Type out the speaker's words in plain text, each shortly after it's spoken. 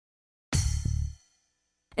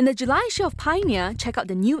In the July issue of Pioneer, check out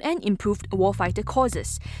the new and improved Warfighter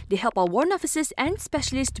courses. They help our warrant officers and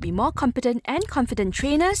specialists to be more competent and confident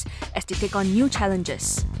trainers as they take on new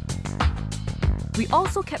challenges. We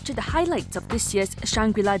also captured the highlights of this year's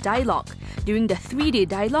Shangri-La Dialogue. During the 3-day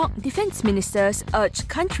dialogue, defence ministers urged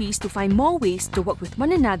countries to find more ways to work with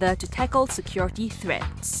one another to tackle security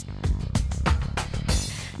threats.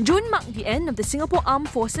 June marked the end of the Singapore Armed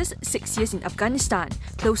Forces' 6 years in Afghanistan.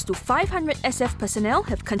 Close to 500 SF personnel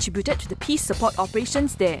have contributed to the peace support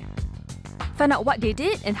operations there. Find out what they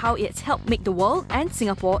did and how it's helped make the world and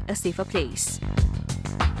Singapore a safer place.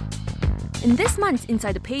 In this month's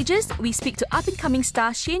Inside the Pages, we speak to up-and-coming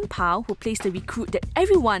star Shane Pao, who plays the recruit that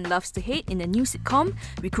everyone loves to hate in the new sitcom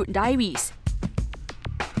Recruit Diaries.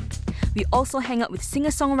 We also hang out with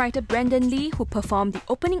singer-songwriter Brandon Lee, who performed the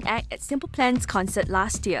opening act at Simple Plan's concert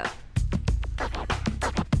last year.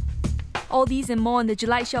 All these and more in the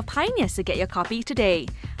July issue of Pioneer, so get your copy today.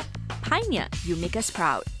 Pioneer, you make us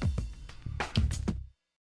proud.